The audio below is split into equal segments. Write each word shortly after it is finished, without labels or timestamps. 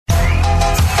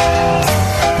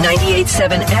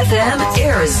98.7 FM,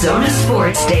 Arizona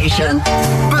Sports Station.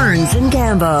 Burns and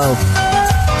Gambo.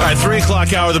 All right, 3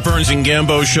 o'clock hour, the Burns and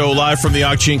Gambo Show, live from the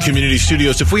Octane Community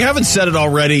Studios. If we haven't said it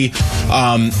already,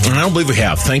 and I don't believe we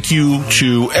have, thank you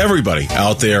to everybody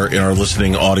out there in our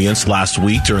listening audience last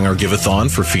week during our give-a-thon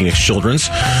for Phoenix Children's.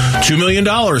 $2 million.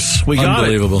 We got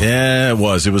Unbelievable. it. Yeah, it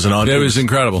was. It was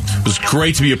incredible. It was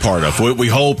great to be a part of. We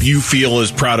hope you feel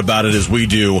as proud about it as we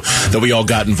do, that we all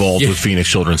got involved with Phoenix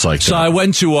Children's like that. So I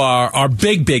went to our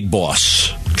big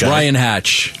boss, Ryan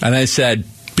Hatch, and I said,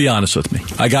 be honest with me.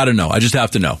 I got to know. I just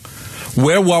have to know.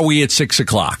 Where were we at 6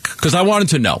 o'clock? Because I wanted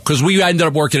to know. Because we ended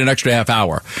up working an extra half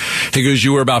hour. Because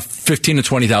you were about 15 to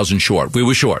 20,000 short. We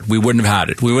were short. We wouldn't have had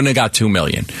it. We wouldn't have got $2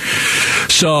 million.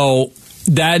 So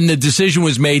then the decision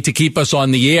was made to keep us on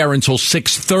the air until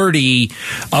 6:30,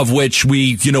 of which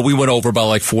we went over by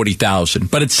like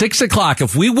 40,000. But at 6 o'clock,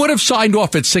 if we would have signed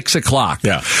off at 6 o'clock,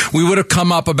 we would have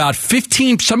come up about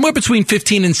somewhere between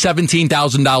 $15,000 and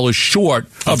 $17,000 short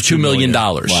of $2 million.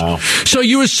 Wow. So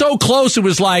you were so close, it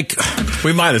was like,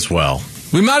 we might as well.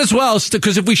 We might as well,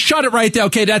 because if we shut it right there,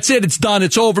 okay, that's it, it's done,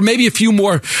 it's over. Maybe a few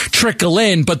more trickle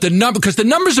in, but because the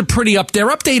numbers are they're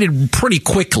updated pretty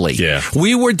quickly. Yeah.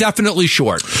 We were definitely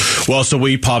short. Well, so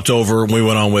we popped over and we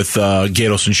went on with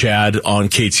Gatos and Chad on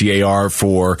KTAR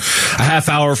for a half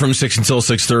hour from 6 until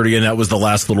 6:30, and that was the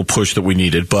last little push that we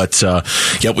needed. But,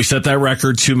 we set that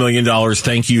record, $2 million.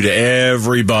 Thank you to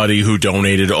everybody who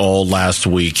donated all last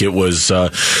week. It was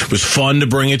fun to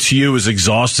bring it to you. It was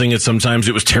exhausting, and sometimes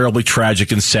it was terribly tragic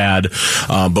and sad,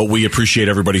 but we appreciate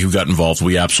everybody who got involved.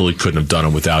 We absolutely couldn't have done it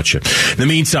without you. In the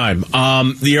meantime,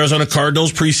 the Arizona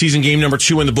Cardinals preseason game number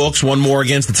 2 in the books, one more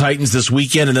against the Titans this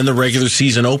weekend, and then the regular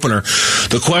season opener.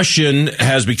 The question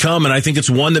has become, and I think it's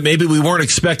one that maybe we weren't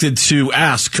expected to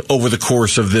ask over the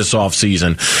course of this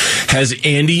offseason, has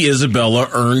Andy Isabella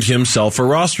earned himself a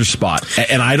roster spot?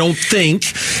 And I don't think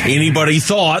anybody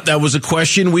thought that was a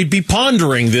question we'd be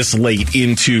pondering this late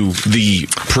into the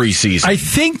preseason. I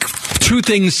think two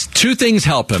things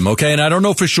help him, okay? And I don't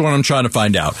know for sure, and I'm trying to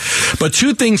find out. But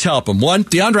two things help him. One,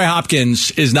 DeAndre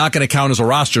Hopkins is not going to count as a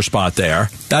roster spot there.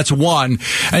 That's one.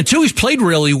 And two, he's played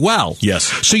really well. Yes.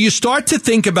 So you start to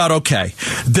think about, okay,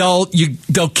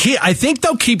 I think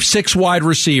they'll keep 6 wide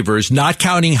receivers, not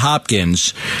counting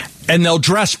Hopkins, and they'll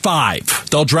dress 5.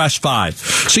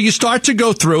 So you start to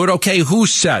go through it. Okay,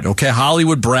 who's set? Okay,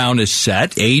 Hollywood Brown is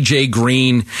set. A.J.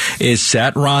 Green is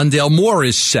set. Rondale Moore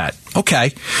is set.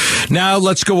 Okay. Now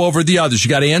let's go over the others. You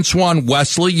got Antoine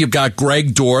Wesley, you've got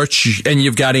Greg Dortch, and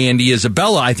you've got Andy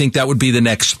Isabella. I think that would be the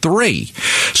next 3.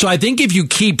 So I think if you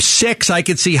keep 6, I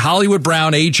could see Hollywood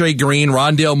Brown, A.J. Green,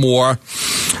 Rondale Moore,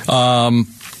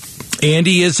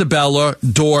 Andy Isabella,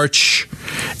 Dortch,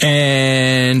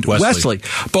 and Wesley.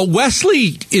 But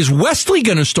is Wesley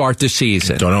going to start the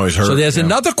season? Don't know. He's hurt. So there's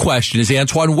another question. Is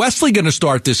Antoine Wesley going to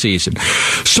start the season?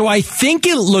 So I think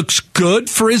it looks good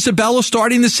for Isabella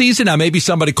starting the season. Now, maybe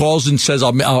somebody calls and says,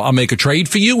 I'll make a trade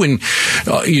for you, and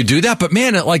you do that. But,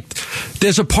 man,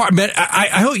 there's a part, man,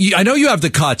 I know you have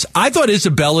the cuts. I thought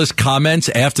Isabella's comments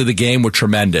after the game were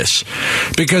tremendous,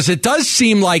 because it does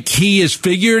seem like he has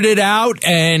figured it out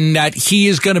and that he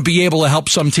is going to be able to help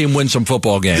some team win some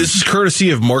football games. This is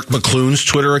courtesy of Mark McClune's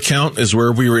Twitter account, is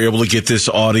where we were able to get this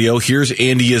audio. Here's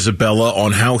Andy Isabella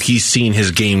on how he's seen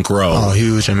his game grow. Oh,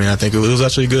 huge. I mean, I think it was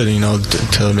actually good,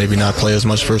 to maybe not play as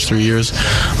much first 3 years,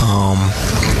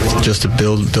 just to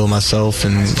build myself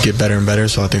and get better and better.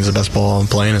 So I think it's the best ball I'm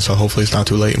playing, and so hopefully it's not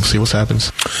too late. We'll see what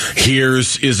happens.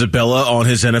 Here's Isabella on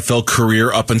his NFL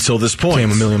career up until this point.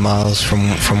 Came a million miles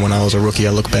from when I was a rookie.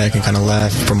 I look back and kind of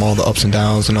laugh from all the ups and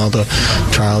downs and all the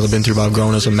trials I've been through about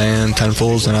growing as a man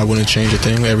tenfold, and I wouldn't change a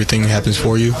thing. Everything happens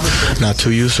for you, not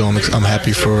to you. So I'm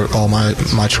happy for all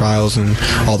my trials and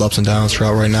all the ups and downs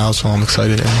throughout right now. So I'm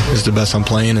excited. It's the best I'm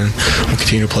playing, and I'll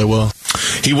continue to play well.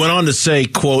 He went on to say,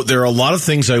 quote, "There are a lot of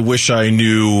things I wish I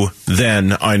knew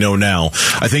then I know now."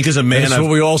 I think as a man... That's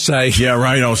what we all say. Yeah,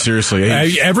 right. No, seriously.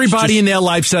 Everybody in their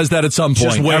life says that at some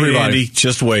point. Just wait, everybody. Andy.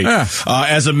 Just wait. Yeah.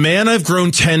 As a man, I've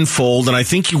grown tenfold, and I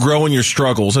think you grow in your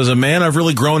struggles. As a man, I've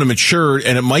really grown and matured,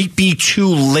 and it might be too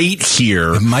late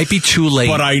here. It might be too late.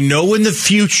 But I know in the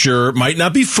future, might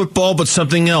not be football, but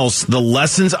something else, the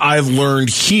lessons I've learned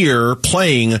here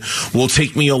playing will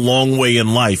take me a long way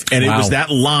in life. And It was that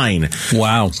line.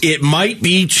 Wow. It might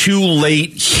be too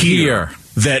late here.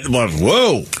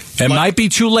 Whoa. It might be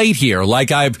too late here.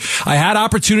 I had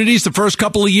opportunities the first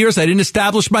couple of years. I didn't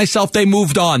establish myself. They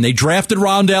moved on. They drafted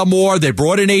Rondale Moore. They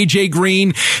brought in A.J.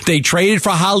 Green. They traded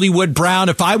for Hollywood Brown.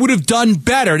 If I would have done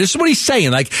better, this is what he's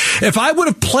saying. If I would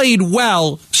have played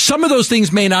well, some of those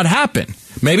things may not happen.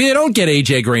 Maybe they don't get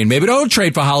A.J. Green. Maybe they don't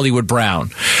trade for Hollywood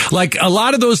Brown. Like, a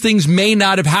lot of those things may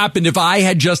not have happened if I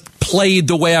had just played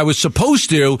the way I was supposed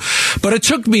to, but it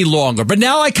took me longer. But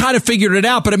now I kind of figured it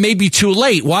out, but it may be too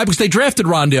late. Why? Because they drafted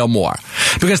Rondale Moore.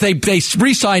 Because they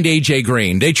re-signed A.J.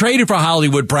 Green. They traded for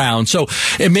Hollywood Brown. So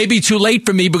it may be too late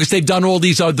for me because they've done all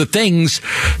these other things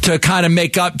to kind of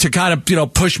make up, to kind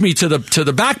of, push me to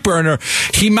the back burner.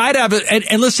 He might have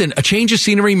and listen, a change of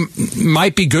scenery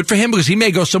might be good for him because he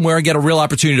may go somewhere and get a real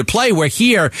opportunity to play, where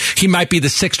here he might be the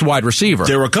sixth wide receiver.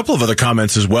 There were a couple of other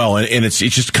comments as well, and it's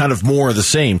just kind of more of the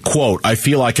same. Quote, I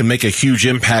feel I can make a huge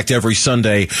impact every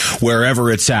Sunday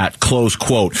wherever it's at. Close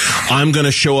quote. I'm going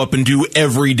to show up and do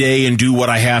every day and do what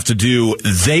I have to do.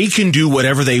 They can do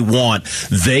whatever they want.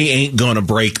 They ain't going to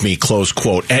break me. Close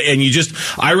quote. And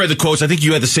I read the quotes. I think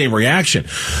you had the same reaction.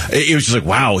 It was just like,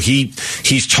 wow,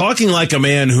 he's talking like a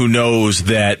man who knows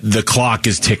that the clock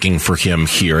is ticking for him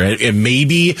here. And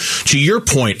maybe, to your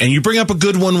point, and you bring up a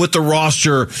good one with the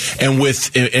roster and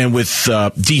with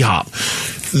D-Hop,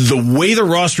 the way the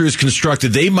roster is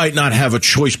constructed, they might not have a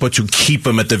choice but to keep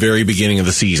him at the very beginning of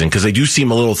the season, because they do seem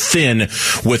a little thin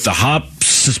with the Hop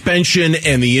suspension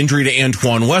and the injury to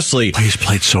Antoine Wesley. He's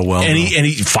played so well. And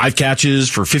he 5 catches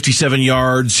for 57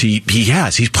 yards. He's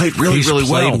played really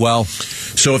well.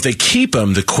 So if they keep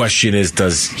him, the question is,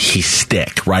 does he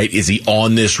stick, right? Is he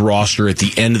on this roster at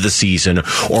the end of the season?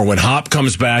 Or when Hop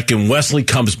comes back and Wesley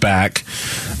comes back,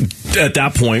 at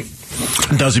that point,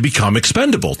 does he become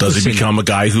expendable? Does he become a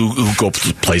guy who go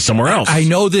play somewhere else? I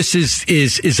know this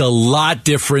is a lot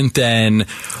different than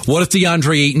what if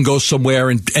DeAndre Ayton goes somewhere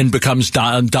and becomes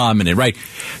dominant, right?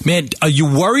 Man, are you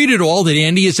worried at all that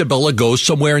Andy Isabella goes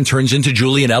somewhere and turns into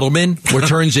Julian Edelman, or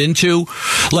turns into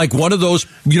like one of those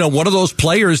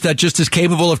players that just is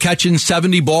capable of catching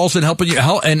 70 balls and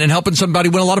helping somebody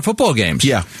win a lot of football games?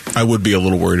 Yeah, I would be a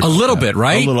little worried about that. A little bit,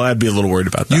 right? I'd be a little worried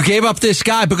about that. You gave up this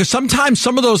guy because sometimes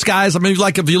some of those guys, I mean,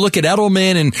 like if you look at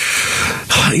Edelman and,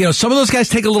 some of those guys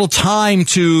take a little time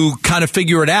to kind of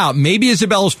figure it out. Maybe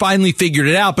Isabella's finally figured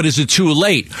it out, but is it too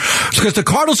late? Because the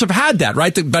Cardinals have had that,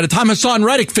 right? By the time Hassan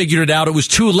Reddick figured it out, it was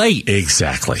too late.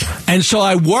 Exactly. And so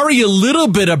I worry a little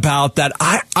bit about that.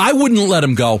 I wouldn't let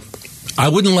him go. I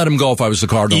wouldn't let him go if I was the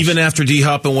Cardinals. Even after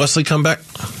D-Hop and Wesley come back?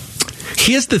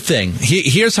 Here's the thing.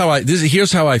 Here's how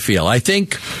I feel. I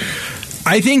think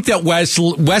that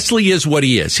Wesley is what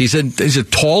he is. He's a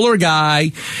taller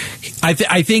guy.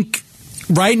 I think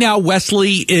right now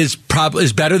Wesley is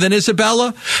better than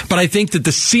Isabella, but I think that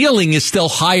the ceiling is still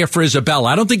higher for Isabella.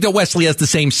 I don't think that Wesley has the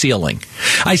same ceiling.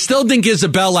 I still think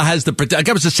Isabella has the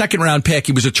guy was a second-round pick.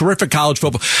 He was a terrific college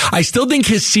football. I still think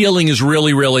his ceiling is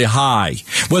really, really high.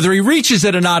 Whether he reaches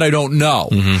it or not, I don't know.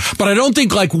 Mm-hmm. But I don't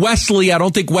think Wesley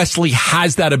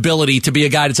has that ability to be a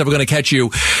guy that's ever going to catch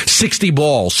you 60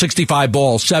 balls, 65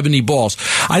 balls, 70 balls.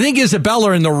 I think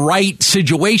Isabella in the right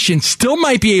situation still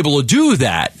might be able to do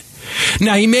that.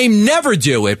 Now, he may never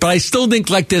do it, but I still think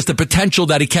there's the potential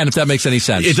that he can, if that makes any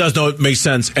sense. It does. No, it makes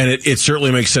sense. And it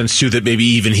certainly makes sense, too, that maybe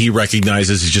even he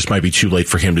recognizes it just might be too late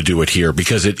for him to do it here,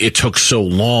 because it took so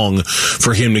long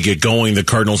for him to get going. The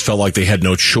Cardinals felt like they had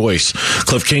no choice.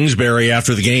 Kliff Kingsbury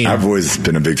after the game. I've always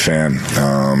been a big fan.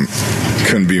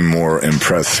 Couldn't be more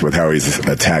impressed with how he's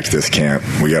attacked this camp.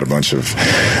 We got a bunch of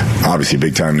obviously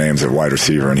big-time names at wide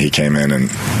receiver, and he came in and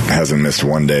hasn't missed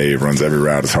one day. He runs every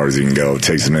route as hard as he can go,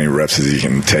 takes as many reps as he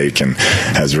can take, and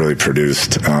has really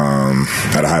produced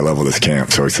at a high level this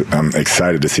camp. So I'm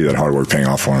excited to see that hard work paying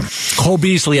off for him. Cole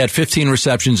Beasley had 15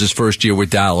 receptions his first year with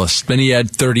Dallas. Then he had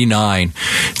 39.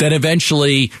 Then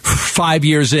eventually, 5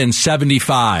 years in,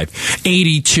 75,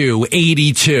 82,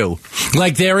 82.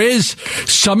 There is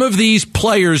some of these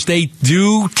players, they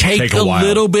do take a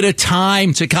little bit of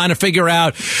time to kind of figure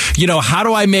out, how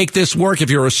do I make this work? If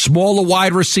you're a smaller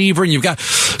wide receiver and you've got,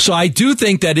 so I do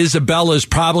think that Isabella is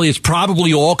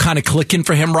probably all kind of clicking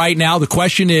for him right now. The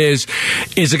question is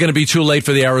it going to be too late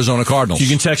for the Arizona Cardinals? You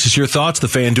can text us your thoughts. The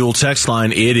FanDuel text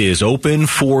line, it is open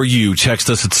for you. Text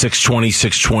us at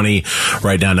 620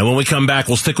 right now. Now, when we come back,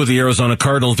 we'll stick with the Arizona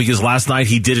Cardinals, because last night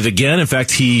he did it again. In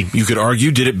fact, you could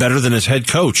argue, did it better than his head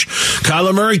coach.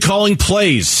 Kyler Murray calling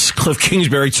plays. Kliff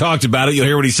Kingsbury talked about it. You'll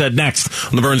hear what he said next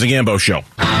on the Burns and Gambo Show.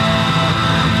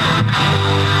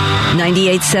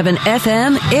 98.7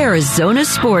 FM, Arizona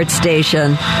Sports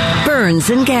Station. Burns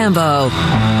and Gambo.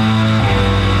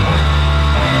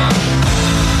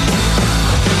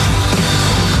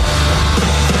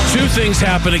 Two things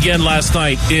happened again last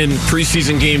night in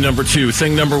preseason game number 2.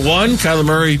 Thing number 1, Kyler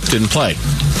Murray didn't play.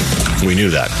 We knew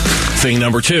that. Thing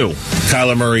number 2,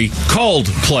 Kyler Murray called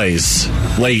plays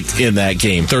late in that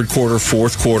game. Third quarter,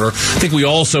 fourth quarter. I think we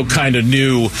also kind of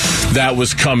knew that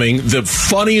was coming. The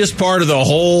funniest part of the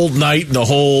whole night, the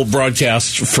whole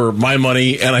broadcast, for my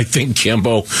money, and I think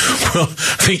Gambo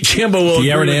will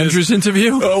the Aaron Andrews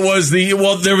interview there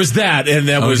was that, and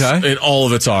that was in all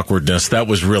of its awkwardness. That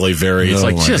was really very. It's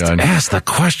ask the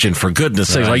question, for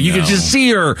goodness sake. Like, you could just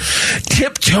see her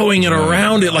tiptoeing it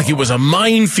around it like it was a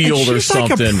minefield or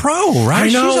something. Like a pro, right? I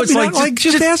know. It's like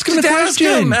just ask him the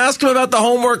question. Ask him about the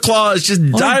homowork clause. Just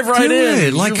dive right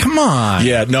in. Like, come on.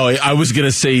 Yeah, no, I was going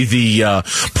to say the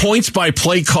points by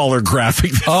play caller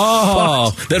graphic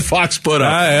that Fox put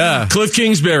up. Yeah. Kliff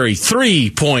Kingsbury, 3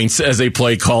 points as a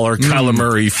play caller. Kyler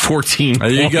Murray, 14 there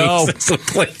you go. as a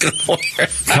play caller.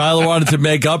 Kyler wanted to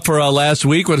make up for last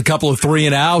week with a couple of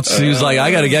 3-and-outs. He was like,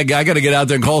 I got to get out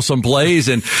there and call some plays,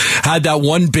 and had that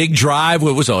one big drive.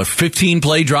 It was a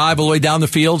 15-play drive all the way down the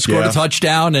field, scored a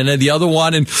touchdown, and then the other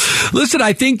one. And listen,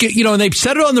 I think, and they've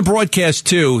said it on the broadcast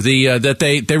too, that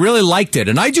they really liked it,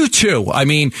 and I do too. I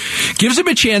mean, gives him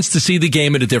a chance to see the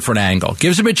game at a different angle.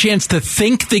 Gives him a chance to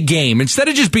think the game instead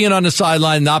of just being on the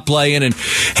sideline, not playing and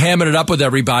hamming it up with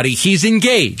everybody. He's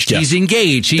engaged. Yeah. He's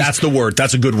engaged. That's the word.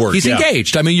 That's a good word. He's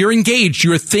engaged. I mean, you're engaged.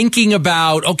 You're thinking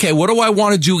about, okay, what do I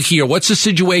want to do here? What's the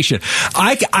situation?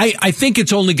 I think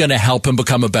it's only going to help him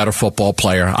become a better football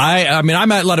player. I mean, I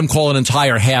might let him call an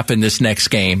entire half in this next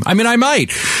game. I mean, I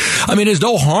might. I mean, there's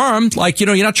no harm. Like,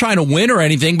 you're not trying to win or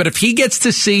anything, but if he gets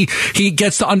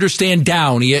to understand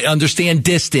down, he understand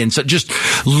distance, just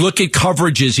look at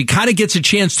coverages, he kind of gets a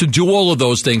chance to do all of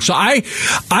those things. So I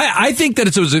think that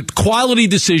it was a quality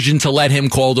decision to let him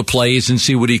call the plays and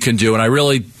see what he can do, and I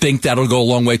really think that'll go a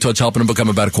long way towards helping him become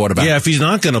a better quarterback. Yeah, if he's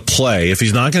not going to play, if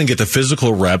he's not going to get the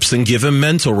physical reps, then give him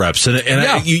mental reps.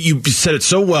 And you said it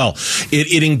so well.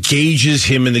 It engages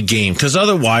him in the game, because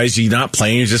otherwise you're not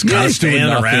playing, you're just kind of standing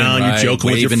around, right? You're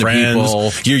joking with your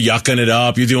friends, you're yucking it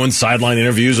up, you're doing sideline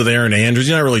interviews with Aaron Andrews,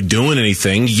 you're not really doing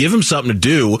anything. You give him something to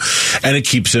do, and it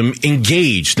keeps him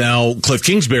engaged. Now, Kliff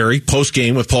Kingsbury,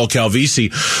 post-game with Paul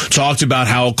Calvisi, talked about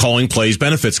how calling plays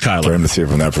benefits Kyler. For him to see it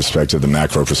from that perspective, the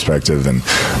macro perspective, and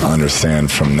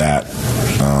understand from that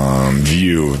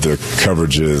view the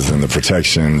coverages and the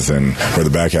protections and where the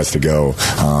back has to go.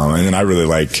 And then I really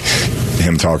like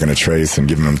him talking to Trace and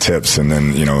giving him tips, and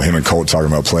then him and Colt talking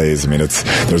about plays. I mean,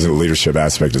 there's a leadership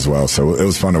aspect as well. So it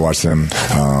was fun to watch them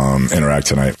interact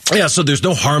tonight. Yeah, so there's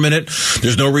no harm in it.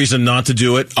 There's no reason not to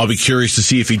do it. I'll be curious to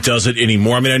see if he does it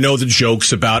anymore. I mean, I know the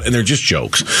jokes about, and they're just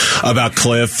jokes, about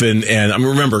Kliff. And I mean,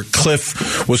 remember,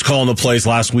 Kliff was calling the plays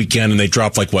last weekend, and they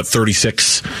dropped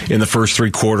 36 in the first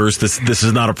 3 quarters. This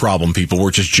is not a problem, people.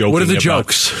 We're just joking. What are the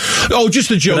jokes? Oh, just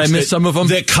the jokes. Did I miss some of them?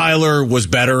 That Kyler was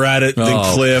better at it than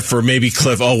Kliff, or maybe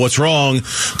Kliff. Oh, what's wrong?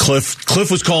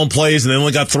 Kliff was calling plays, and they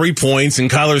only got 3 points, and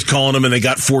Kyler's calling them, and they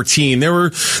got 14. There were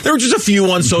just a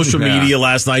few on social media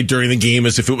last night during the game,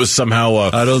 as if it was somehow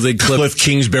I don't think Kliff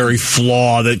Kingsbury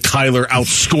flaw that Kyler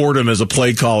outscored him as a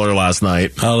play caller last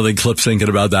night. I don't think Kliff's thinking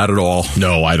about that at all.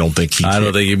 No, I don't think he I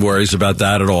don't think he worries about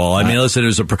that at all. I mean, listen,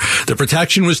 the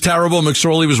protection was terrible.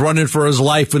 McSorley was running for his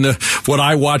life in what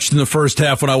I watched in the first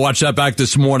half. When I watched that back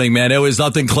this morning, man, it was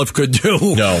nothing Kliff could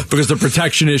do. No, because the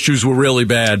protection issues were really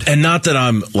bad. And not that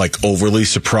I'm overly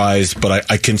surprised, but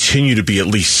I continue to be at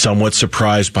least somewhat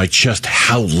surprised by just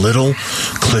how little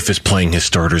Kliff is playing his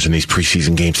starters in these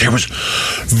preseason games. There was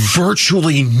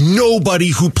virtually nobody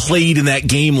who played in that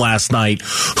game last night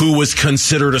who was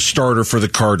considered a starter for the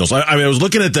Cardinals. I mean, I was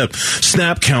looking at the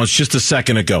snap counts just a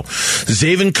second ago.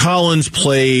 Zaven Collins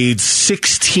played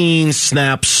 16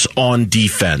 snaps on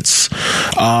defense.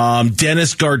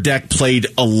 Dennis Gardeck played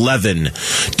 11.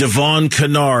 Devon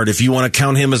Kennard, if you want to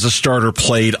count him as a starter,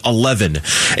 played 11.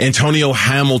 Antonio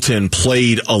Hamilton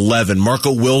played 11.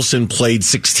 Marco Wilson played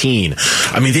 16.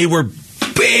 I mean, they were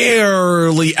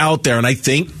barely out there, and I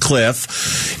think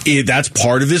Kliff, that's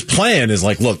part of his plan, is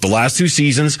look, the last 2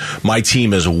 seasons, my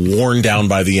team is worn down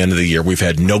by the end of the year. We've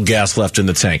had no gas left in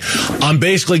the tank. I'm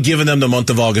basically giving them the month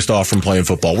of August off from playing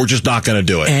football. We're just not going to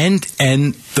do it.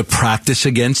 And the practice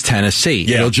against Tennessee.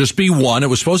 Yeah. It'll just be 1. It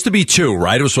was supposed to be 2,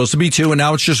 right? It was supposed to be 2, and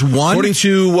now it's just 1? According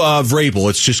to Vrabel,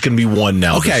 it's just going to be 1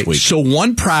 now this week. So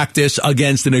 1 practice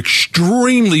against an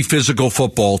extremely physical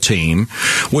football team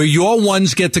where your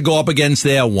ones get to go up against against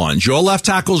their ones. Your left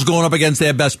tackle's going up against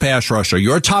their best pass rusher.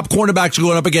 Your top cornerback's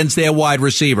going up against their wide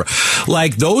receiver.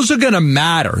 Like, those are going to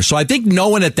matter. So I think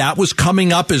knowing that was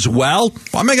coming up as well,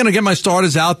 I'm going to get my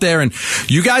starters out there, and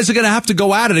you guys are going to have to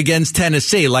go at it against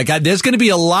Tennessee. Like, there's going to be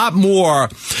a lot more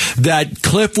that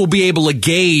Kliff will be able to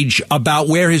gauge about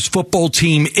where his football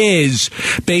team is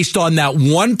based on that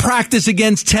one practice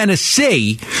against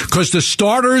Tennessee, because the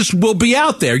starters will be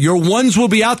out there. Your ones will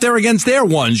be out there against their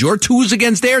ones. Your twos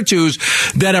against their twos,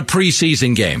 than a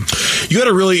preseason game. You had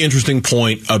a really interesting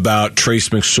point about Trace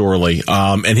McSorley.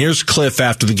 And here's Kliff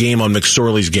after the game on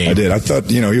McSorley's game. I did. I thought,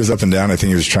 he was up and down. I think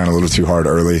he was trying a little too hard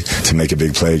early to make a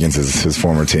big play against his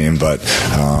former team. But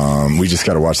we just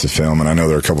got to watch the film. And I know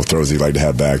there are a couple throws he'd like to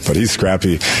have back. But he's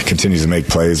scrappy, continues to make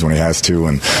plays when he has to.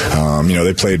 And,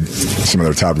 they played some of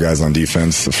their top guys on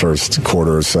defense the first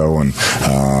quarter or so. And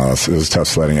so it was tough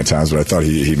sledding at times. But I thought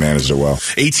he managed it well.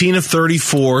 18 of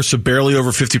 34, so barely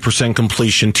over 50%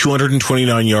 completion,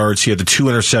 229 yards. He had the 2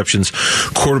 interceptions,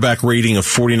 quarterback rating of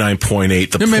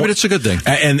 49.8. Maybe that's a good thing.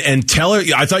 And tell her,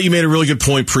 I thought you made a really good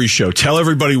point pre-show. Tell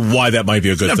everybody why that might be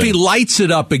a good thing. If he lights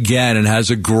it up again and has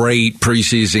a great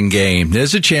preseason game,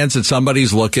 there's a chance that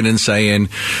somebody's looking and saying,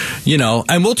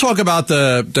 and we'll talk about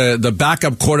the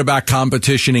backup quarterback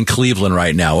competition in Cleveland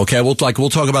right now. Okay, we'll talk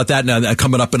about that now,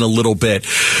 coming up in a little bit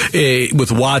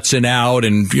with Watson out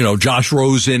and Josh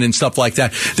Rosen and stuff like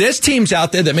that. There's teams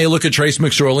out there that may look at Trace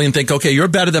McSorley and think, okay, you're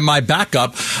better than my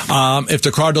backup. If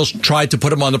the Cardinals tried to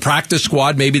put him on the practice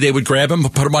squad, maybe they would grab him,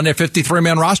 put him on their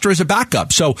 53-man roster as a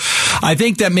backup. So I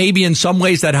think that maybe in some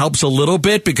ways that helps a little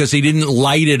bit because he didn't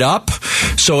light it up.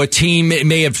 So a team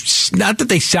may have, not that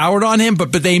they soured on him,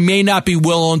 but they may not be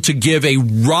willing to give a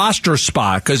roster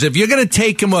spot. Because if you're going to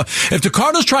take him, if the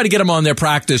Cardinals try to get him on their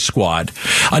practice squad,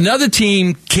 another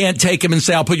team can't take him and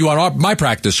say, I'll put you on my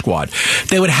practice squad.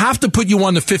 They would have to put you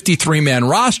on the 53-man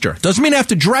roster. Doesn't mean they have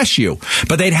to dress you,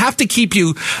 but they'd have to keep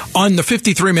you on the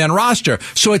 53-man roster.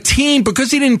 So a team,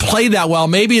 because he didn't play that well,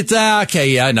 maybe it's,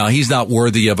 he's not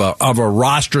worthy of a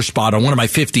roster spot on one of my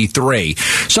 53.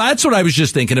 So that's what I was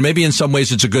just thinking. And maybe in some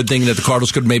ways it's a good thing that the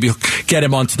Cardinals could maybe get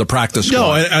him onto the practice squad.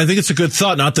 No, I think it's a good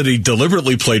thought. Not that he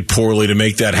deliberately played poorly to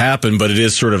make that happen, but it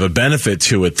is sort of a benefit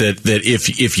to it that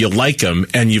if you like him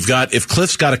and if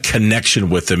Kliff's got a connection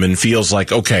with him and feels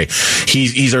like, okay,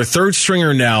 he's our third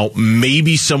stringer now,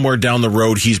 maybe somewhere down the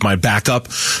road he's my backup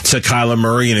to Kyler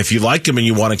Murray, and if you like him and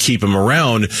you want to keep him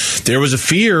around, there was a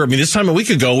fear. I mean, this time a week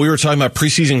ago, we were talking about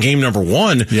preseason game number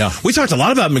 1. Yeah. We talked a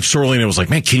lot about McSorley, and it was like,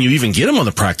 man, can you even get him on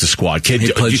the practice squad?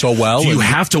 He played so well. Do you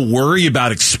have to worry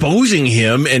about exposing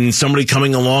him and somebody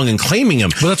coming along and claiming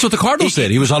him? Well, that's what the Cardinals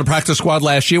did. He was on the practice squad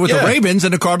last year with the Ravens,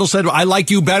 and the Cardinals said, I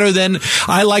like you better than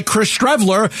I like Chris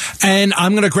Streveler, and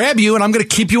I'm going to grab you, and I'm going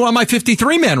to keep you on my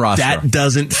 53-man roster. That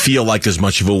doesn't feel like as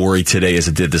much of a worry today as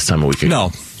it did this time a week ago.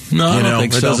 No, I don't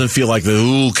think so. It doesn't feel like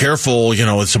careful,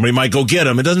 somebody might go get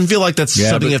him. It doesn't feel like that's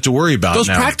something you have to worry about. Those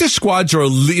practice squads are,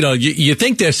 you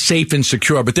think they're safe and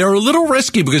secure, but they're a little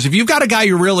risky because if you've got a guy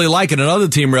you really like and another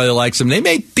team really likes him, they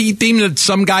may deem that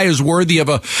some guy is worthy of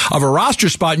a roster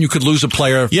spot and you could lose a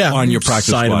player on your practice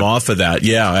squad. Sign him off of that.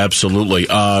 Yeah, absolutely.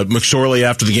 McSorley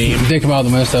after the game. Think about the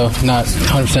miss, though. Not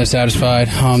 100% satisfied.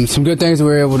 Some good things that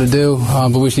we were able to do,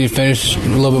 but we just need to finish a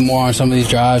little bit more on some of these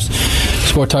drives.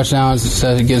 Score touchdowns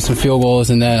instead of getting some field goals,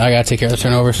 and then I got to take care of the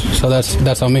turnovers. So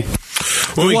that's on me.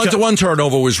 The one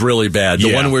turnover was really bad.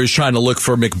 The one where he's trying to look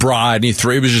for McBride, and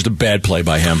it was just a bad play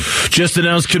by him. Just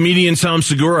announced comedian Tom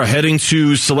Segura heading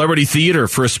to Celebrity Theater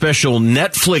for a special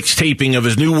Netflix taping of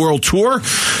his new world tour.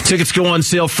 Tickets go on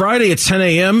sale Friday at 10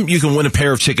 a.m. You can win a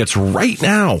pair of tickets right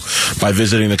now by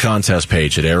visiting the contest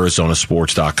page at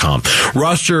arizonasports.com.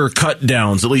 Roster cut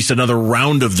downs, at least another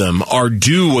round of them, are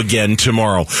due again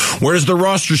tomorrow. Where does the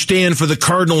roster stand for the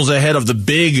Cardinals ahead of the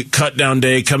big cut down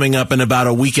day coming up in about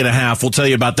a week and a half? We'll tell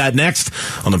you about that next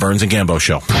on the Burns and Gambo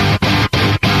Show.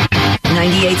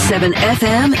 98.7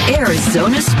 FM,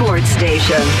 Arizona Sports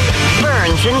Station.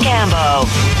 Burns and Gambo.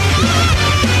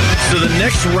 So the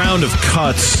next round of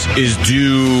cuts is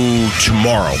due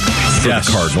tomorrow for the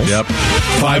Cardinals. Yep.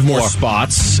 5 more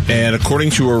spots. And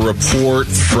according to a report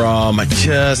from, I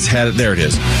just had it, there it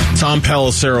is, Tom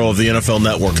Pelissero of the NFL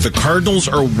Network, the Cardinals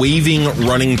are waiving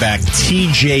running back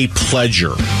TJ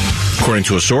Pledger. According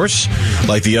to a source,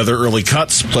 like the other early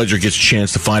cuts, Pledger gets a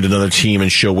chance to find another team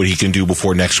and show what he can do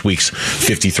before next week's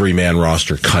 53-man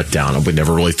roster cut down. We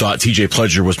never really thought TJ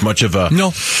Pledger was much of a,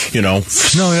 not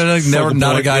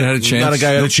a guy that had a chance. Not a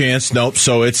guy that had a chance. Nope.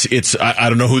 So it's. I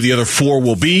don't know who the other 4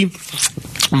 will be.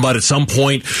 But at some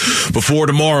point before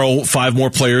tomorrow, 5 more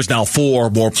players, now 4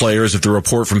 more players, if the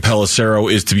report from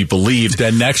Pelissero is to be believed.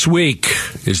 Then next week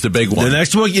is the big one. The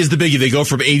next week is the biggie. They go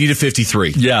from 80 to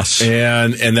 53. Yes.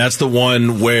 And that's the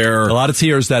one where... A lot of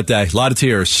tears that day. A lot of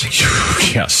tears.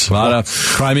 Yes. A lot of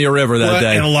Crimea River that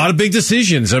day. And a lot of big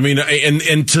decisions. I mean,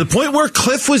 and to the point where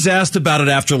Kliff was asked about it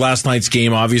after last night's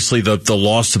game, obviously the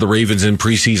loss to the Ravens in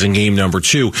preseason game number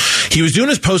 2. He was doing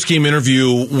his post-game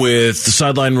interview with the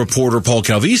sideline reporter Paul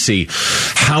Calvisi.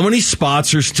 How many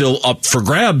spots are still up for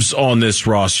grabs on this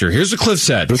roster? Here's what Kliff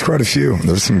said. There's quite a few.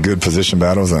 There's some good position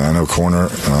battles. I know corner,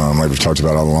 like we've talked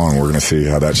about all along, we're going to see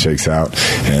how that shakes out.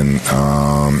 And,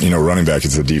 running back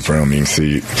is a deep room. You can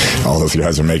see all those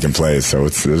guys are making plays. So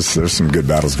there's some good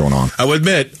battles going on. I would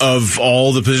admit, of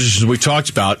all the positions we've talked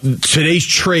about, today's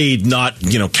trade not,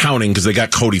 counting because they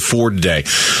got Cody Ford today.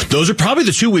 Those are probably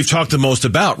the 2 we've talked the most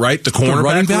about, right? The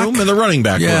cornerback room and the running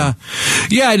back room.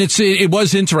 Yeah, and it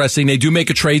was interesting. They do make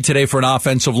a trade today for an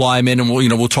offensive lineman, and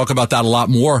we'll talk about that a lot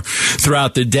more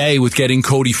throughout the day with getting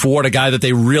Cody Ford, a guy that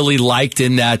they really liked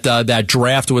in that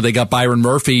draft where they got Byron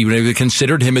Murphy. They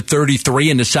considered him at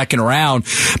 33 in the second round,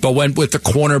 but went with the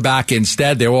cornerback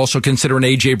instead. They were also considering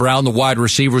A.J. Brown, the wide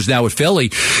receivers now at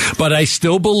Philly. But I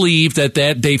still believe that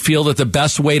they feel that the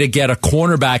best way to get a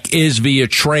cornerback is via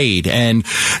trade, and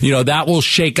that will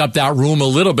shake up that room a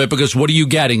little bit because what are you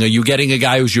getting? Are you getting a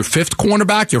guy who's your 5th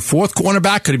cornerback, your 4th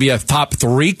cornerback? Could he be a top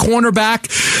 3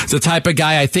 cornerback? The type of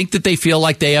guy I think that they feel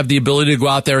like they have the ability to go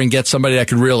out there and get somebody that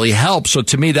can really help. So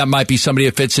to me, that might be somebody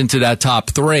that fits into that top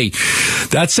 3.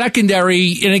 That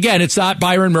secondary, and again, it's not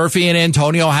Byron Murphy and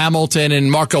Antonio Hamilton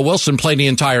and Marco Wilson playing the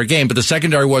entire game, but the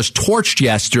secondary was torched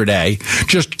yesterday,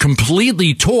 just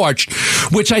completely torched,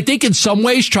 which I think in some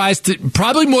ways tries to,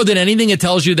 probably more than anything, it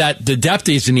tells you that the depth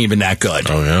isn't even that good.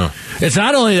 Oh, yeah. It's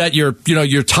not only that your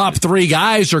top 3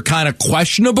 guys are kind of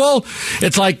questionable,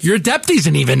 it's like your depth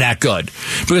isn't even that good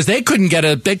because they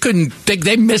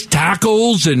missed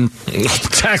tackles and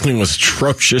tackling was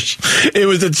atrocious.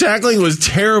 The tackling was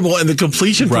terrible and the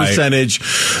completion percentage.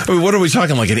 I mean, what are we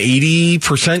talking, like an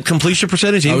 80% completion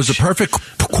percentage? It was a perfect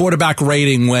quarterback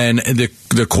rating when the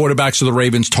quarterbacks of the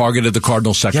Ravens targeted the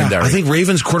Cardinals secondary. Yeah, I think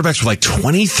Ravens quarterbacks were like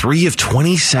 23 of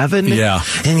 27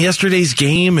 in yesterday's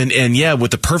game. And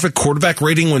with the perfect quarterback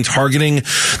rating when targeting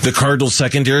the Cardinals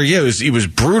secondary, it was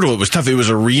brutal. It was tough. It was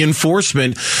a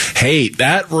reinforcement. Hey,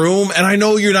 that room, and I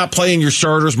know you're not playing your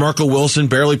starters. Marco Wilson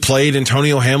barely played.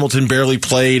 Antonio Hamilton barely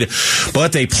played.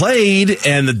 But they played,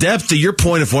 and the depth, to your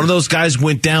point, if one of those guys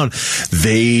went down,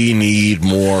 they need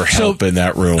more help in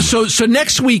that room. So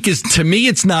next week is, to me,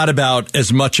 it's not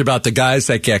as much about the guys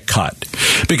that get cut.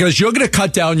 Because you're going to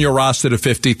cut down your roster to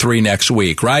 53 next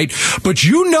week, right? But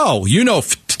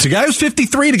the guy who's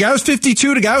 53, the guy who's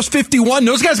 52, the guy who's 51,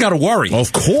 those guys got to worry.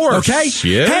 Of course. Okay?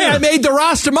 Yeah. Hey, I made the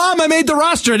roster. Mom, I made the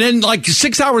roster. And then like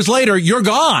 6 hours later, you're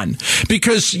gone.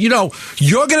 Because,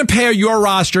 you're going to pare your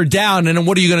roster down. And then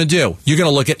what are you going to do? You're going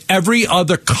to look at every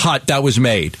other cut that was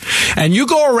made. And you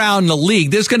go around the league,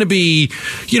 there's going to be,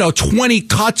 20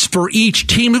 cuts for each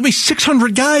team. There'll be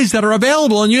 600 guys that are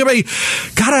available. And you're going to be,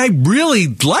 God, I really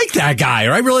like that guy.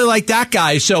 Or I really like that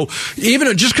guy. So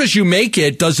even just because you make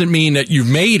it doesn't mean that you've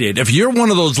made it. If you're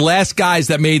one of those last guys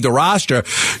that made the roster,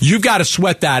 you've got to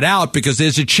sweat that out because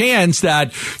there's a chance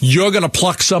that you're going to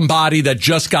pluck somebody that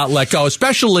just got let go,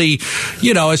 especially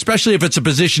if it's a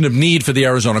position of need for the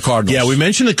Arizona Cardinals. Yeah, we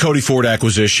mentioned the Cody Ford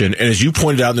acquisition, and as you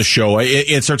pointed out in the show,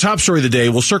 it's our top story of the day.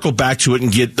 We'll circle back to it and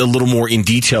get a little more in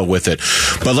detail with it.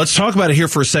 But let's talk about it here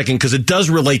for a second because it does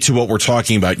relate to what we're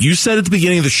talking about. You said at the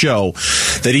beginning of the show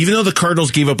that even though the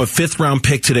Cardinals gave up a 5th-round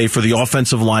pick today for the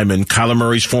offensive lineman, Kyler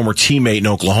Murray's former teammate in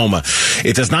Oklahoma,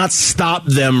 it does not stop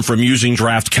them from using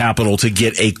draft capital to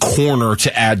get a corner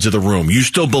to add to the room. You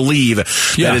still believe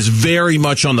that is very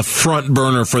much on the front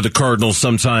burner for the Cardinals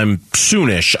sometime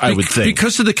soonish, I would think.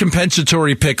 Because of the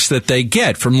compensatory picks that they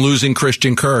get from losing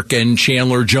Christian Kirk and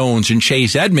Chandler Jones and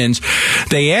Chase Edmonds,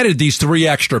 they added these 3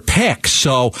 extra picks.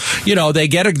 So, they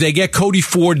get Cody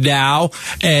Ford now,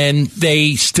 and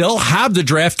they still have the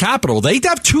draft capital. They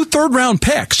have 2 third-round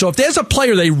picks. So if there's a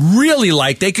player they really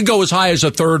like, they could go as high as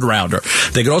a 3rd rounder.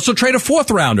 They could also trade a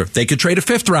 4th rounder. They could trade a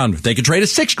 5th rounder. They could trade a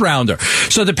 6th rounder.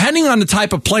 So depending on the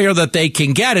type of player that they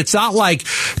can get, it's not like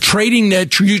trading a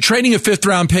 5th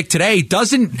round pick today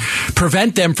doesn't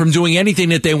prevent them from doing anything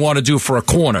that they want to do for a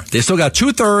corner. They still got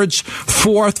 2/3,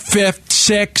 4th, 5th,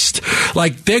 6th.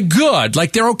 Like, they're good.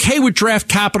 Like, they're okay with draft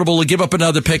capital to give up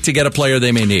another pick to get a player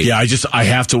they may need. Yeah, I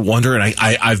have to wonder, and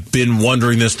I've been wondering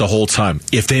pondering this the whole time.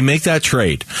 If they make that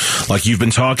trade, like you've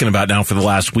been talking about now for the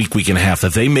last week and a half,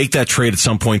 if they make that trade at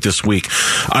some point this week,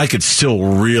 I could still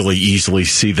really easily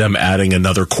see them adding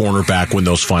another cornerback when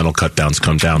those final cutdowns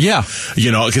come down. Yeah.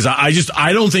 Because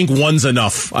I don't think one's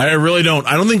enough. I really don't.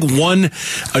 I don't think one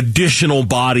additional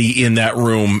body in that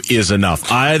room is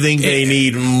enough. I think they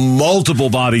need multiple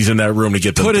bodies in that room to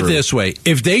get them Put through. it this way.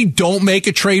 If they don't make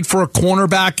a trade for a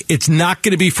cornerback, it's not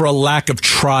going to be for a lack of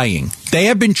trying. They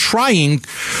have been trying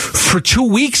for 2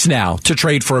 weeks now to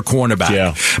trade for a cornerback.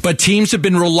 Yeah. But teams have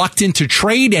been reluctant to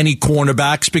trade any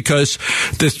cornerbacks because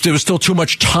there was still too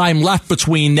much time left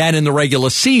between then and the regular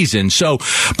season. So,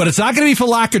 but it's not going to be for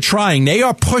lack of trying. They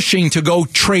are pushing to go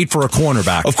trade for a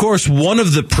cornerback. Of course, one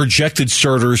of the projected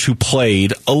starters who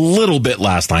played a little bit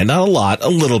last night, not a lot, a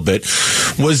little bit,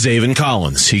 was Zaven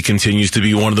Collins. He continues to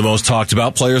be one of the most talked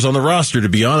about players on the roster, to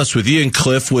be honest with you. And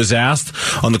Kliff was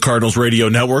asked on the Cardinals radio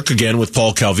network, again with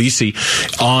Paul Calvisi,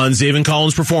 on Zaven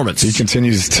Collins' performance. He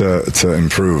continues to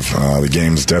improve. The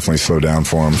game's definitely slowed down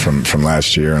for him from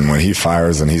last year, and when he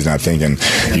fires and he's not thinking,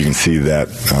 you can see that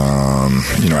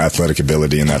athletic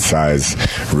ability and that size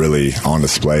really on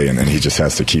display, and he just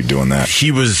has to keep doing that.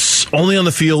 He was only on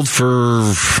the field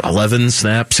for 11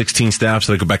 snaps, 16 snaps.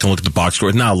 I go back and look at the box score.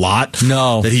 It's not a lot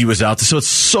that he was out there, so it's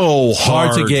so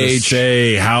hard to gauge.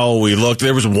 Say how he looked.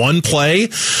 There was one play,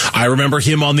 I remember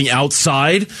him on the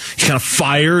outside. He kind of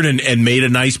fired and made a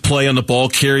nice play on the ball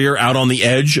carrier out on the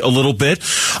edge a little bit.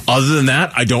 Other than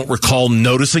that, I don't recall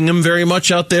noticing him very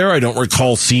much out there. I don't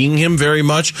recall seeing him very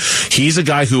much. He's a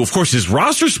guy who, of course, his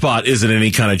roster spot isn't in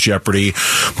any kind of jeopardy,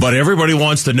 but everybody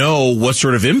wants to know what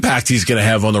sort of impact he's going to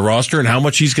have on the roster and how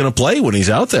much he's going to play when he's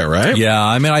out there, right? Yeah,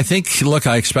 I mean, I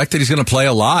expect that he's going to play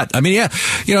a lot. I mean, yeah,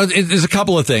 there's a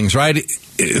couple of things, right?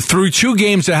 Through 2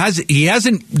 games, he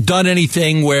hasn't done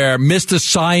anything where missed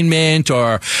assignment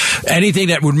or anything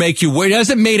that would make you worry. He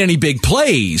hasn't made any big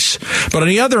plays, but on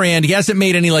the other hand, he hasn't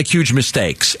made any huge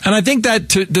mistakes. And I think that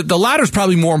the latter is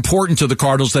probably more important to the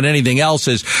Cardinals than anything else.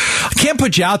 Is I can't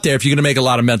put you out there if you're going to make a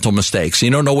lot of mental mistakes.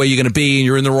 You don't know where you're going to be, and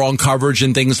you're in the wrong coverage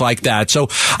and things like that. So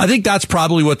I think that's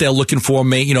probably what they're looking for,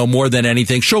 more than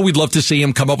anything. Sure, we'd love to see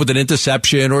him come up with an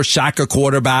interception or sack a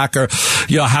quarterback or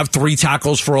have 3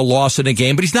 tackles for a loss in a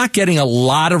game. But he's not getting a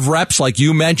lot of reps like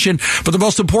you mentioned. But the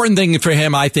most important thing for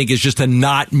him, I think, is just to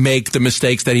not make the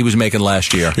mistakes that he was making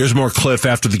last year. Here's more Kliff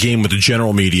after the game with the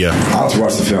general media. I'll have to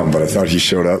watch the film, but I thought he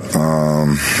showed up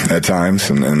at times.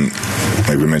 And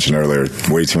like we mentioned earlier,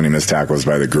 way too many missed tackles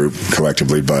by the group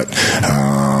collectively. But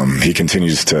he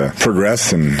continues to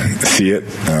progress and see it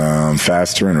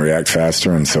faster and react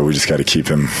faster. And so we just got to keep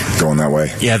him going that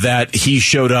way. Yeah, that he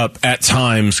showed up at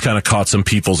times kind of caught some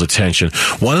people's attention.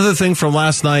 One other thing from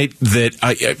last night that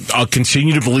I'll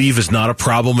continue to believe is not a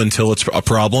problem until it's a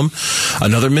problem.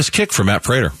 Another missed kick from Matt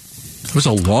Prater. It was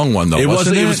a long one, though. It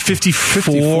wasn't it? It was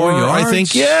 54 yards, I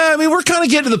think. Yeah, I mean, we're kind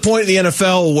of getting to the point in the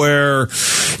NFL where,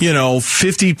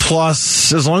 50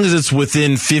 plus, as long as it's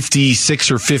within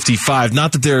 56 or 55,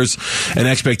 not that there's an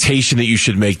expectation that you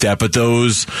should make that, but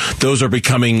those are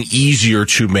becoming easier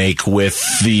to make with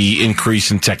the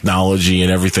increase in technology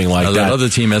and everything like that. That other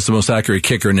team has the most accurate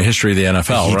kicker in the history of the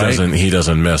NFL, right? He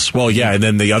doesn't miss. Well, yeah, and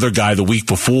then the other guy the week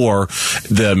before,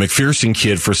 the McPherson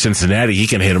kid for Cincinnati, he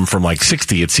can hit him from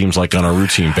 60, it seems like, on a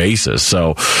routine basis.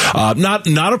 So,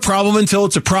 not a problem until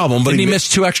it's a problem. But he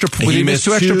missed 2 extra points. He missed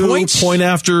 2 extra points, point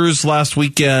afters last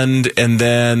weekend, and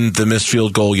then the missed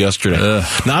field goal yesterday.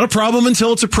 Not a problem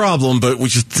until it's a problem. But we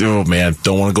just, don't want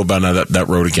to go down that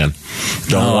road again.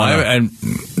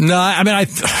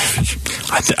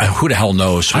 Who the hell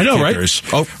knows? I know, kickers,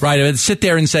 right? Right. I mean, sit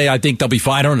there and say, I think they'll be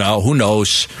fine. I don't know. Who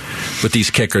knows with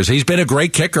these kickers? He's been a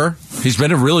great kicker. He's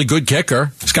been a really good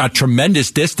kicker. He's got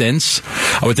tremendous distance.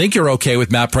 I would think you're okay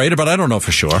with Matt Prater, but I don't know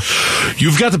for sure.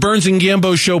 You've got the Burns and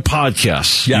Gambo Show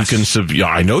podcast. Yes. You can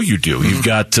I know you do. You've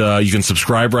got you can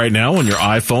subscribe right now on your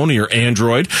iPhone or your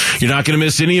Android. You're not going to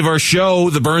miss any of our show.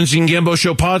 The Burns and Gambo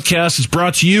Show podcast is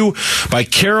brought to you by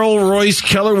Carol Royce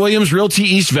Keller Williams Realty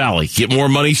East Valley. Get more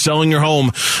money selling your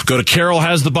home. Go to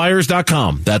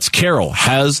carolhasthebuyers.com. That's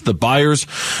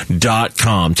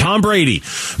carolhasthebuyers.com. Tom Brady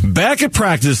back at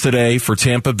practice today for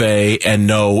Tampa Bay, and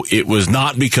no, it was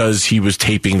not because he was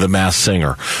taping The Masked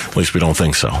Singer. At least we don't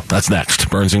think so. That's next.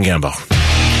 Burns and Gambo.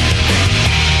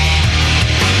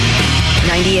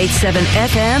 98.7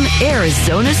 FM,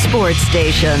 Arizona Sports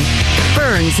Station.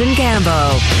 Burns and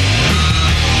Gambo.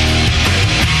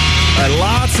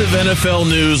 Lots of NFL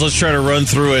news. Let's try to run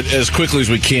through it as quickly as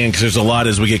we can because there's a lot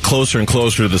as we get closer and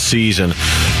closer to the season.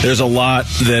 There's a lot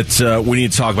that we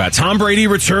need to talk about. Tom Brady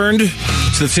returned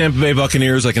to the Tampa Bay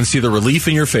Buccaneers. I can see the relief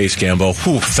in your face, Gambo.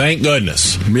 Whew, thank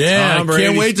goodness. Yeah,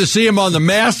 can't wait to see him on The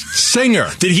Masked Singer.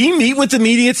 Did he meet with the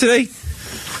media today?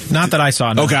 Not that I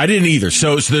saw. No. Okay, I didn't either.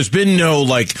 So there's been no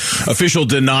official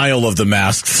denial of the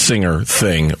Masked Singer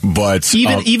thing, but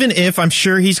even if I'm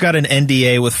sure he's got an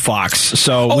NDA with Fox,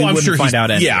 so we wouldn't find out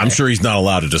anyway. Yeah, I'm sure he's not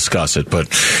allowed to discuss it. But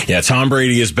yeah, Tom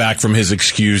Brady is back from his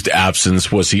excused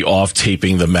absence. Was he off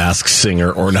taping the Masked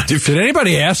Singer or not? Did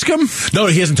anybody ask him? No,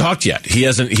 he hasn't talked yet. He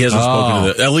hasn't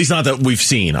spoken to at least not that we've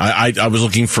seen. I was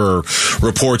looking for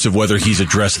reports of whether he's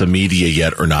addressed the media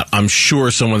yet or not. I'm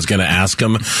sure someone's going to ask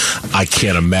him. I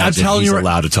can't imagine he's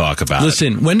allowed to talk about it.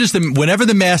 Listen, whenever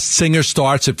the Masked Singer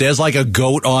starts, if there's a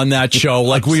goat on that show,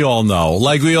 we all know,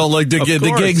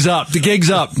 the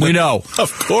gig's up, we know.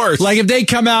 Of course. If they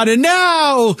come out and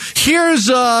now here's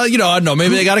I don't know,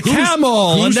 maybe they got a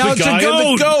camel and now it's a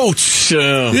goat.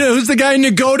 Who's the guy in the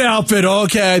goat outfit?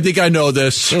 Okay, I think I know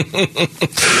this.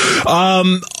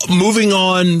 Moving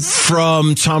on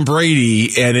from Tom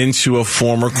Brady and into a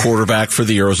former quarterback for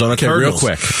the Arizona Cardinals.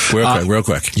 Real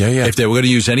quick. Yeah. If they were going to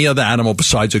use any other animal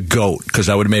besides a goat, because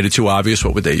that would have made it too obvious,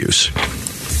 what would they use?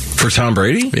 For Tom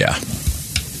Brady? Yeah.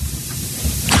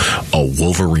 A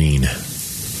Wolverine.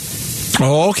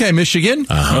 Oh, okay, Michigan.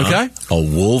 Uh-huh. Okay, a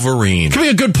Wolverine. Could be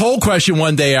a good poll question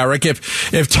one day, Eric.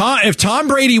 If Tom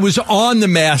Brady was on The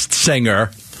Masked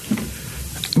Singer,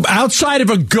 outside of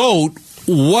a goat,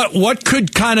 what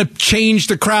could kind of change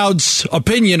the crowd's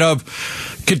opinion of?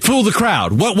 Could fool the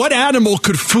crowd. What animal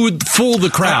could fool the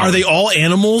crowd? Are they all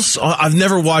animals? I've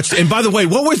never watched. And by the way,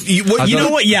 what was you know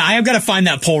what? Yeah, I have got to find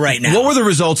that poll right now. What were the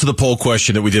results of the poll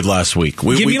question that we did last week?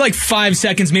 Give me 5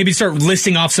 seconds. Maybe start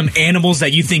listing off some animals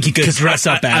that you think he could dress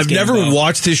up as. I've never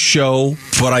watched his show,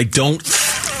 but I don't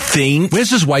think. Where's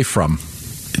his wife from?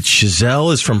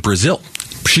 Giselle is from Brazil.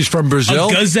 She's from Brazil?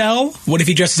 A gazelle? What if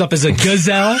he dresses up as a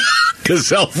gazelle?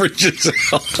 Gazelle for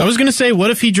Giselle. I was going to say,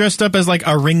 what if he dressed up as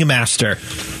a ringmaster?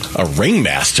 A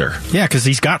ringmaster? Yeah, because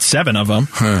he's got 7 of them.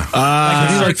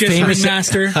 Famous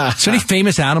ringmaster? Is there any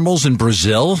famous animals in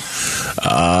Brazil?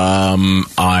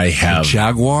 I have a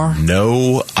jaguar?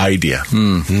 No idea.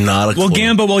 Not a clue. Well,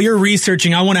 Gambo, while you're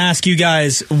researching, I want to ask you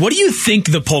guys, what do you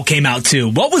think the poll came out to?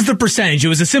 What was the percentage? It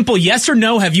was a simple yes or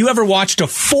no. Have you ever watched a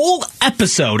full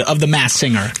episode of The Masked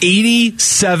Singer?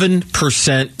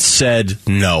 87% said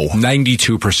no.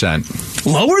 92%.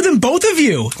 Lower than both of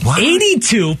you. What?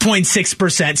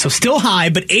 82.6%, so still high,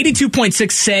 but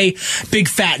 82.6% say big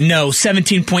fat no.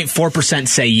 17.4%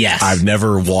 say yes. I've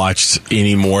never watched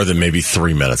any more than maybe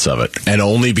 3 minutes of it, and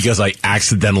only because I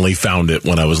accidentally found it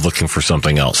when I was looking for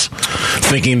something else.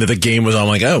 Thinking that the game was on, I'm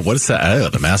like, oh, what is that? Oh,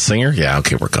 The Masked Singer? Yeah,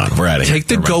 okay, we're gone. We're out of here. Take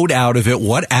the goat out of it.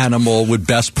 What animal would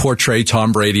best portray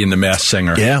Tom Brady in The Masked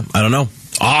Singer? Yeah, I don't know.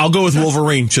 I'll go with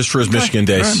Wolverine just for his Michigan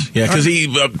days. Right. Yeah, because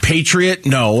Patriot,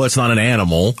 no, it's not an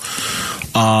animal.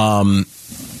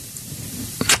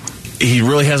 He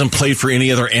really hasn't played for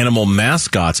any other animal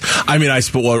mascots. I mean, I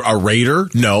suppose a Raider?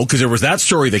 No, because there was that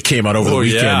story that came out over the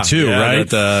weekend, too, right?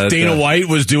 Dana White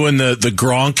was doing the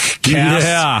Gronk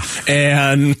cast. Yeah.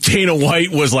 And Dana White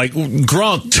was like,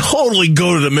 Gronk totally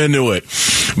goaded him into it.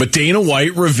 But Dana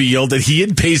White revealed that he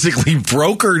had basically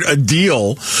brokered a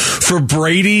deal for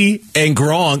Brady and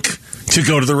Gronk to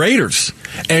go to the Raiders.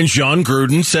 And John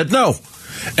Gruden said no.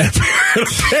 And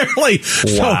apparently,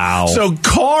 wow. So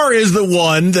Carr is the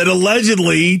one that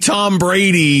allegedly Tom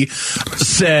Brady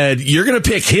said, you're going to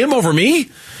pick him over me?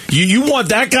 You want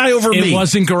that guy over me? It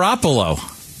wasn't Garoppolo.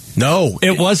 No.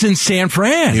 It wasn't San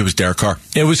Fran. It was Derek Carr.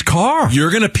 It was Carr.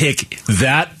 You're going to pick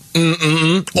that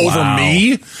over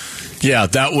me? Yeah,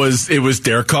 it was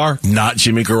Derek Carr, not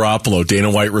Jimmy Garoppolo. Dana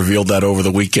White revealed that over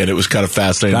the weekend. It was kind of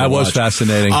fascinating. That was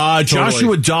fascinating.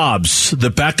 Joshua Dobbs,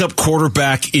 the backup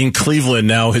quarterback in Cleveland,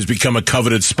 now has become a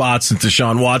coveted spot since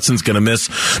Deshaun Watson's going to miss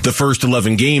the first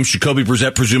 11 games. Jacoby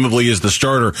Brissett presumably is the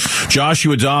starter.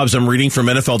 Joshua Dobbs, I'm reading from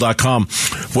NFL.com,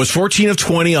 was 14 of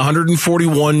 20,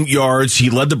 141 yards.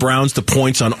 He led the Browns to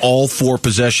points on all 4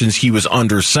 possessions he was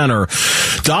under center.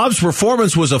 Dobbs'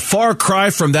 performance was a far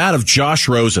cry from that of Josh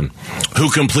Rosen,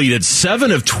 who completed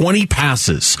 7 of 20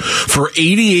 passes for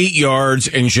 88 yards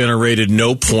and generated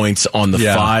no points on the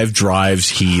 5 drives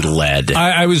he led.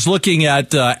 I was looking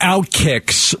at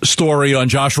Outkick's story on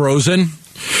Josh Rosen.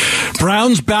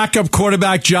 Browns backup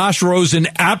quarterback Josh Rosen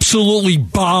absolutely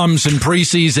bombs in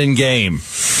preseason game.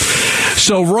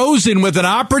 So Rosen, with an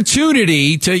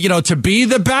opportunity to be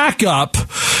the backup,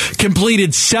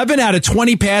 completed 7 out of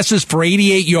 20 passes for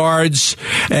 88 yards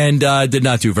and did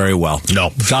not do very well.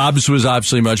 No. Dobbs was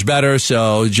obviously much better,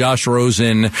 so Josh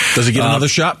Rosen. Does he get another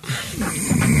shot?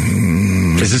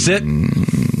 Is this it?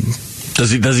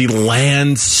 Does he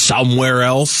land somewhere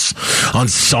else on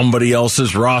somebody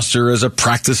else's roster as a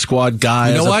practice squad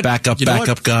guy, as a backup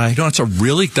guy? You know,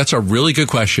 that's a really good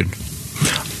question.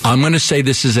 I'm going to say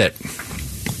this is it.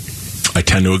 I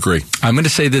tend to agree. I'm going to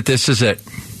say that this is it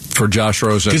for Josh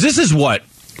Rosen. Because this is what?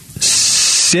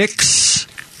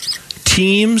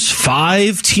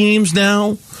 5 teams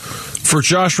now for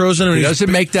Josh Rosen? He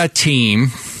doesn't make that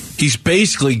team. He's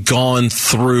basically gone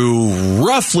through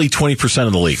roughly 20%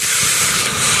 of the league.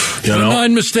 You know?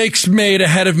 9 mistakes made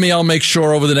ahead of me. I'll make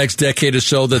sure over the next decade or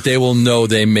so that they will know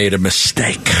they made a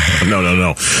mistake.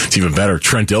 No. It's even better.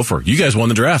 Trent Dilfer. You guys won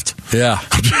the draft. Yeah.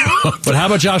 But how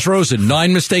about Josh Rosen?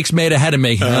 9 mistakes made ahead of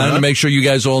me. I want to make sure you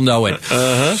guys all know it.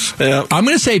 Yeah. I'm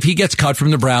going to say if he gets cut from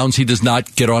the Browns, he does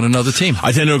not get on another team.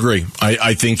 I tend to agree.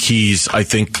 I think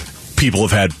people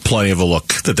have had plenty of a look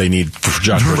that they need for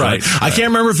Josh Rosen. Right. I can't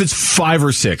remember if it's 5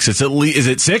 or 6. It's at least, is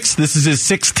it 6? This is his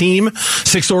 6th team,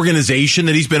 6th organization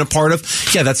that he's been a part of.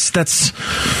 Yeah, that's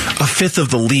a fifth of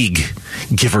the league,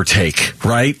 give or take,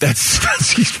 right? That's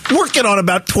he's working on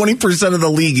about 20% of the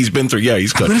league he's been through. Yeah,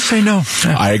 he's good. I'm going to say no.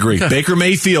 Yeah. I agree. Okay. Baker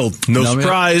Mayfield, no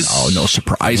surprise. Oh, no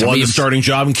surprise. Won the starting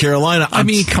job in Carolina.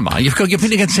 Come on. You're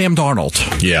putting against Sam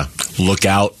Darnold. Yeah. Look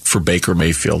out for Baker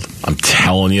Mayfield. I'm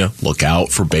telling you, look out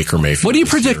for Baker Mayfield. What are you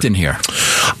predicting here?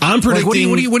 I'm predicting.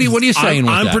 What are you saying?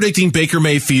 I'm predicting Baker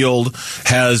Mayfield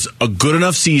has a good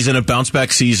enough season, a bounce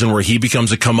back season, where he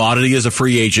becomes a commodity as a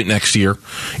free agent next year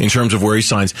in terms of where he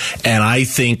signs. And I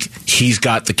think he's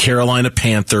got the Carolina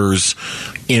Panthers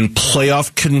in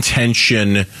playoff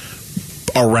contention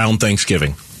around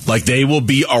Thanksgiving. Like, they will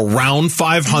be around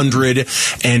 500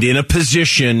 and in a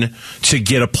position to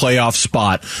get a playoff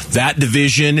spot. That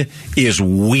division is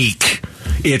weak.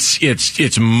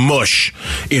 It's mush.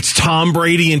 It's Tom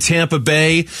Brady in Tampa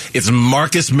Bay. It's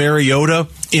Marcus Mariota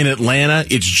in Atlanta.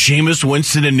 It's Jameis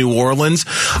Winston in New Orleans.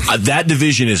 That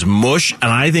division is mush, and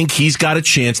I think he's got a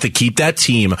chance to keep that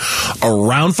team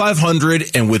around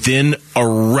 500 and within a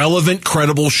relevant,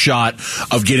 credible shot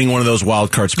of getting one of those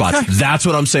wild card spots. Okay. That's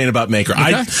what I'm saying about Baker. Okay.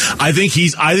 I think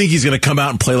he's going to come out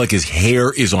and play like his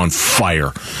hair is on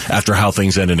fire after how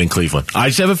things ended in Cleveland. I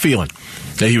just have a feeling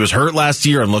that he was hurt last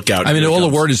year, and look out. I mean, all the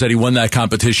word is that he won that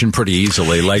competition pretty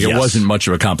easily. Like, it wasn't much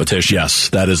of a competition. Yes,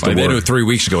 that is the word. They knew 3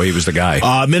 weeks ago he was the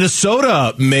guy.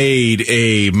 Minnesota made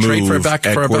a move trade for a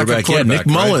backup quarterback. Yeah, Nick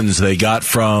Mullins, they got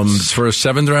from for a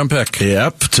 7th-round pick.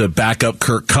 Yep, to back up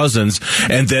Kirk Cousins,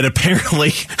 and then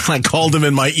apparently I called him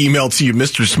in my email to you,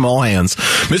 Mr. Smallhands.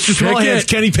 Mr. Smallhands,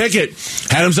 Kenny Pickett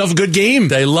had himself a good game.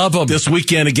 They love him this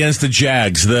weekend against the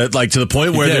Jags. To the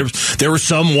point where there were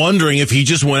some wondering if he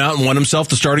just went out and won himself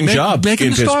the starting job in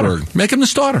Pittsburgh. Make him the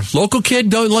starter. Local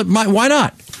kid. Why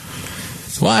not?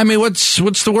 Well, I mean, what's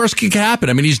the worst that can happen?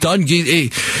 I mean, he's done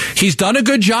a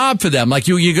good job for them. Like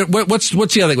what's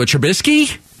the other thing with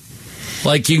Trubisky?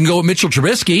 Like, you can go with Mitchell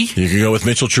Trubisky. You can go with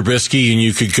Mitchell Trubisky, and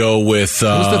you could go with who's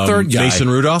the third guy? Mason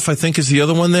Rudolph, I think, is the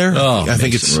other one there. Oh, I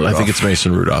think it's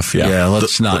Mason Rudolph. Yeah,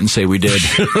 let's not and say we did.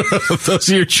 Those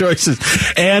are your choices.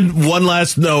 And one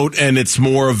last note, and it's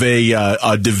more of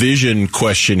a division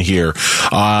question here.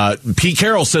 Pete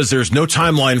Carroll says there's no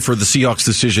timeline for the Seahawks'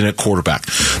 decision at quarterback.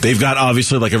 They've got,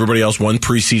 obviously, like everybody else, one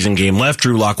preseason game left.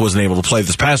 Drew Lock wasn't able to play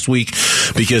this past week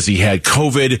because he had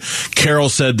COVID. Carroll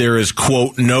said there is,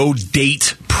 quote, no date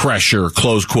pressure,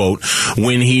 close quote,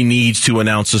 when he needs to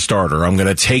announce a starter. I'm going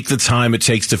to take the time it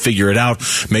takes to figure it out,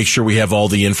 make sure we have all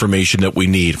the information that we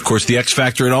need. Of course, the X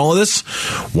factor in all of this,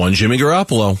 one Jimmy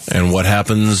Garoppolo, and what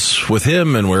happens with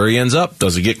him and where he ends up.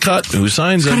 Does he get cut? Who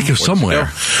signs him? He's got to go somewhere.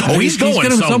 He's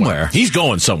going somewhere. He's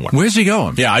going somewhere. Where's he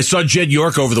going? Yeah, I saw Jed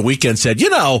York over the weekend said,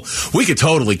 we could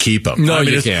totally keep him. No,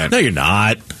 you can't. No, you're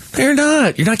not. You're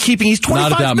not. You're not keeping. He's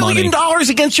 $25 million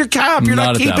against your cap. You're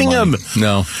not keeping him.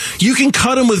 No. You can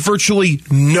cut him with virtually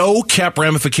no cap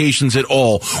ramifications at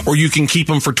all, or you can keep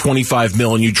him for $25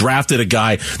 million. You drafted a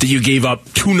guy that you gave up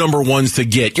 2 number ones to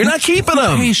get. You're not keeping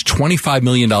him. He pays $25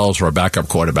 million for a backup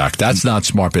quarterback. That's not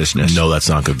smart business. No, that's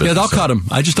not good business. Yeah, they'll cut him.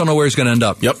 I just don't know where he's going to end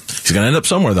up. Yep. He's going to end up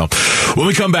somewhere, though. When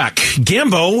we come back,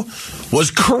 Gambo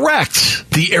was correct.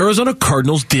 The Arizona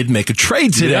Cardinals did make a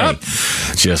trade today. Yep.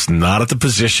 Just not at the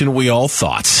position we all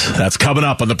thought. That's coming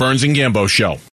up on the Burns and Gambo Show.